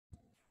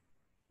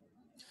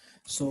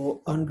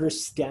So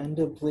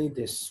understandably,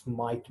 this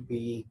might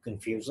be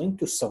confusing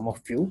to some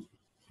of you,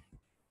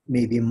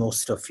 maybe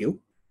most of you,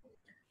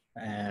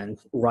 and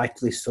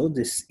rightly so.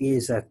 This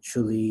is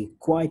actually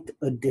quite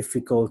a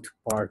difficult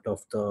part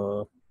of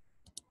the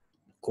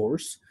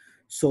course.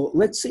 So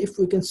let's see if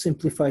we can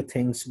simplify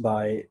things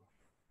by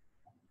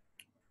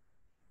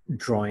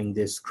drawing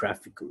this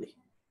graphically.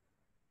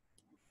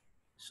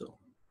 So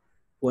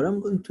what I'm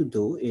going to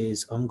do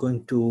is I'm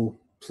going to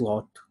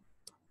plot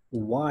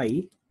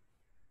y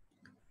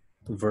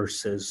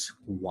versus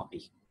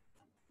y.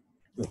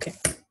 Okay,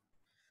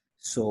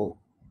 so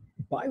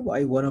by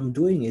y, what I'm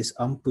doing is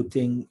I'm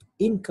putting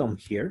income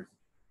here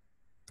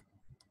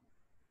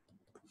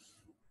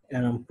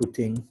and I'm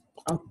putting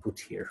output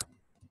here.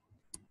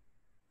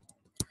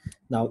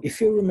 Now,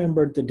 if you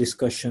remember the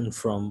discussion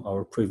from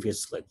our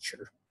previous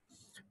lecture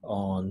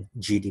on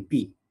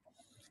GDP,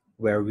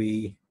 where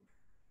we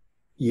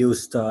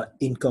used the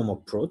income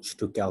approach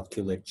to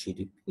calculate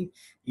GDP,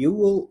 you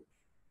will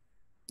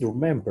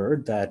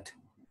remember that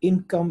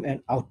income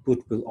and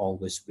output will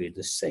always be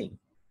the same.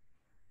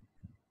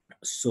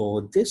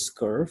 So this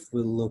curve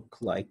will look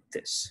like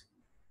this,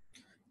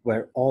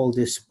 where all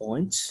these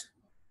points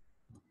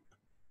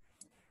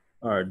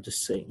are the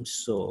same.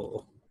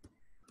 So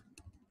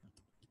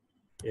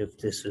if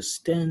this is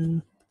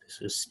 10,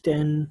 this is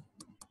 10,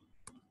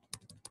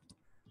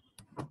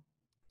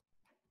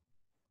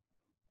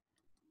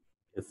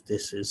 if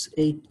this is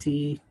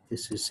 80,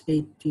 this is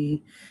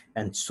 80,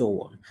 and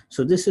so on.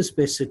 So this is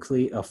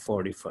basically a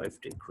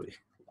 45-degree.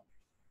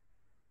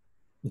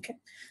 Okay,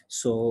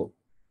 so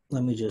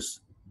let me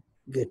just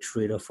get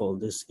rid of all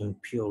these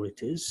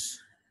impurities.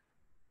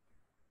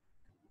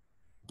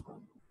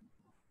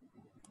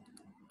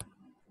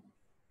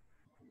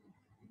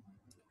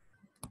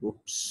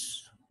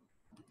 Oops.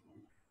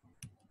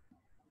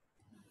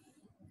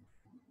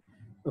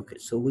 Okay,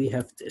 so we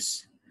have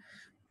this.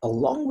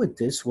 Along with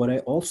this, what I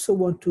also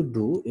want to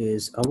do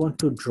is I want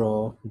to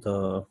draw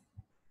the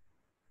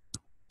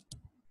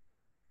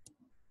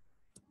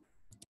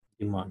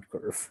demand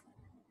curve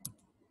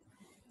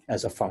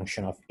as a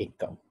function of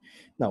income.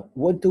 Now,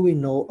 what do we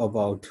know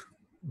about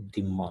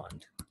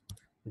demand?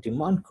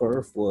 Demand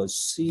curve was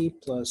C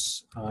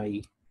plus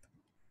I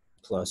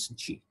plus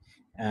G.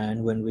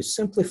 And when we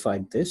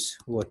simplified this,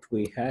 what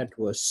we had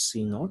was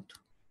C naught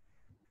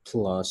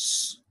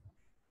plus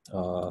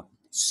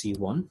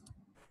C1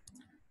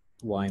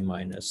 y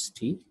minus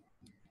t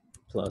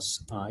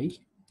plus I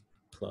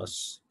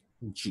plus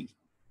G.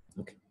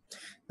 Okay.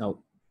 Now,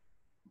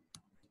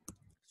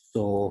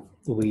 so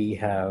we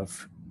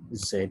have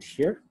Z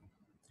here,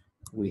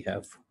 we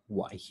have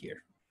Y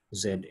here,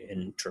 Z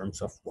in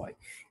terms of Y.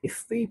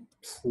 If we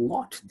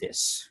plot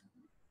this,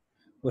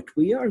 what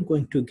we are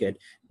going to get,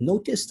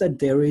 notice that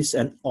there is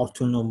an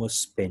autonomous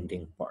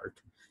spending part.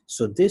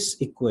 So this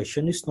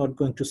equation is not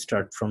going to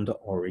start from the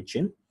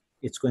origin.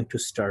 It's going to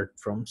start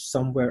from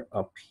somewhere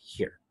up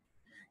here.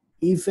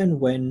 Even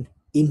when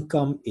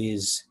income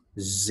is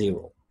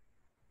 0,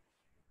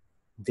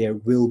 there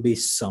will be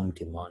some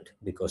demand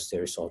because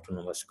there is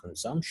autonomous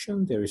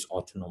consumption, there is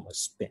autonomous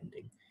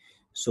spending.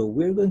 So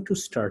we're going to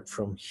start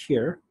from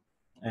here,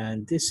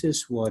 and this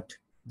is what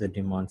the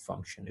demand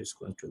function is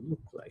going to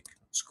look like.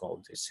 Let's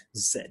call this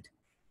Z.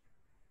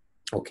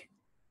 Okay.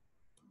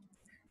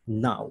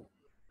 Now,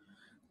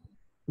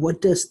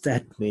 what does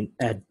that mean?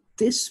 At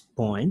this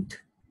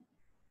point,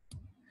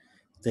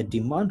 the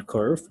demand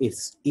curve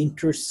is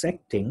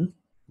intersecting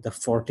the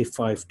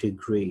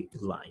 45-degree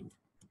line.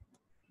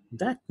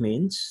 That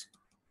means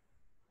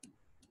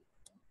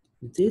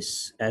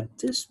this, at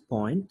this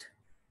point,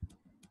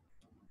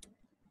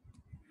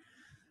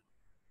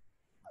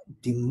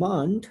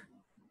 demand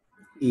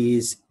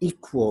is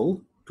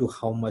equal to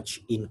how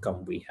much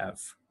income we have,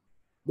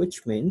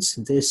 which means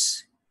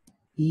this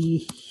E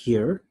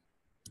here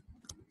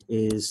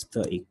is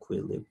the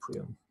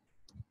equilibrium.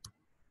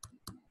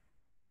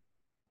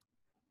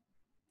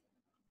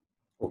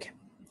 Okay,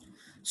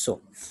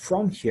 so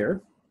from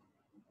here,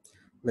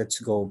 let's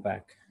go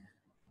back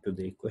to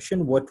the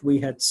equation. What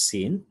we had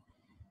seen,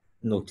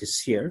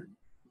 notice here,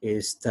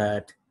 is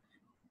that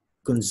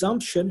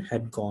consumption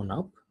had gone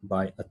up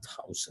by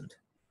 1,000.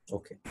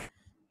 Okay,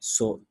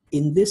 so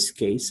in this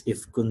case,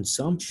 if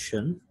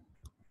consumption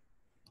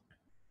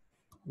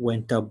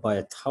went up by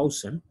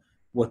 1,000,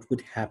 what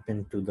would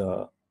happen to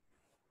the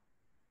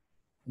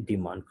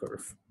demand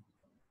curve?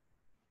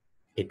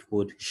 It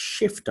would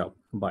shift up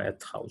by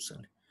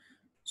 1,000.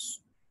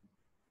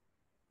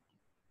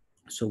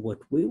 So what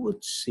we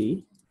would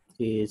see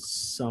is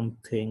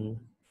something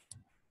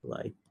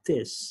like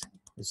this,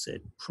 Z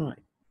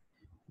prime.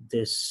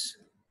 This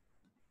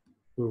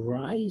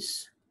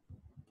rise,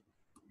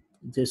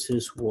 this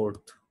is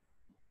worth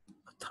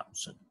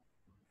 1,000.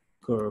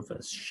 Curve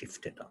has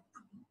shifted up.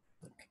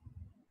 Okay.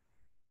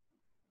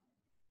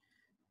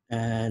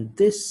 And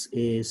this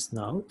is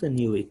now the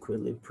new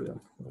equilibrium.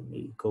 Let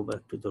me go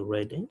back to the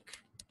red ink.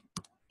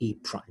 E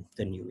prime,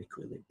 the new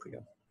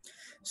equilibrium.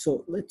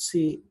 So let's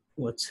see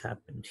what's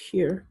happened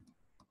here.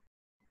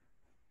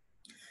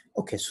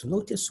 Okay, so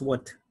notice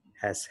what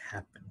has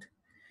happened?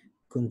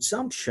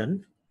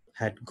 Consumption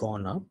had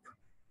gone up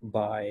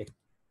by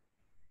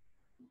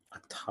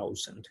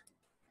 1,000.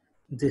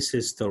 This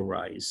is the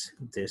rise.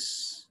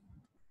 This,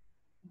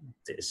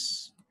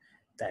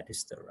 that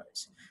is the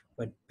rise.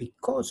 But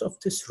because of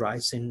this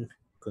rise in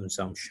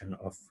consumption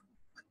of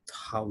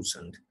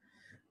 1,000,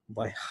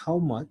 by how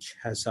much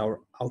has our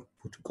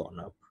output gone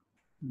up?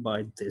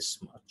 By this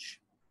much.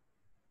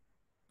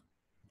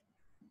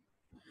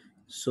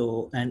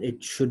 So, and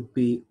it should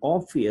be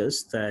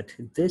obvious that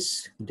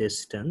this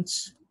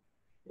distance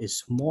is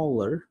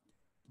smaller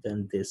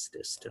than this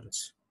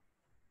distance.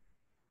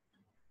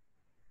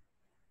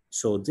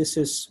 So this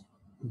is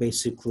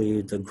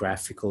basically the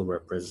graphical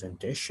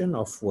representation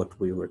of what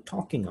we were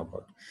talking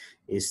about,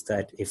 is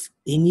that if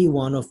any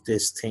one of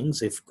these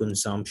things, if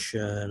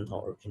consumption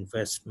or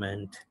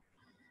investment,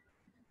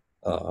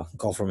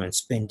 government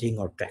spending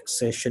or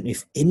taxation,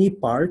 if any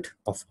part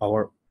of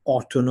our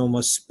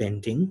autonomous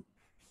spending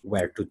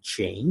were to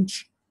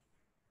change,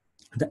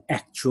 the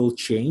actual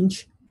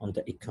change on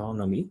the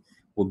economy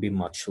would be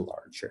much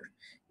larger.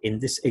 In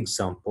this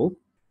example,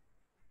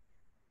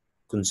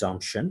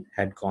 consumption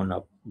had gone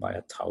up by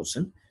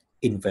 1,000,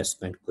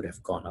 investment could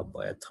have gone up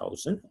by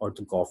 1,000, or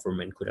the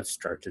government could have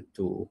started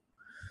to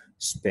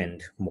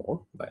spend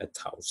more by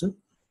 1,000.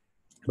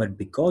 But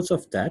because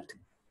of that,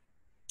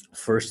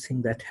 first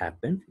thing that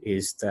happened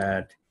is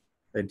that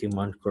the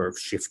demand curve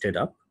shifted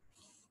up,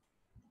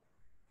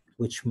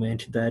 which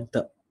meant that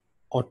the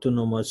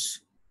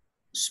autonomous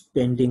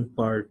spending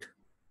part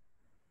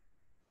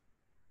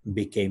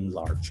became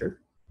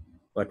larger.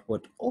 But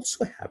what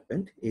also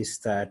happened is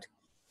that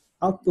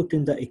output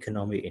in the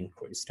economy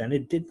increased, and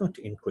it did not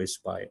increase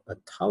by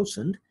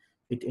 1,000,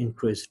 it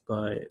increased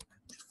by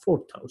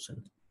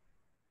 4,000.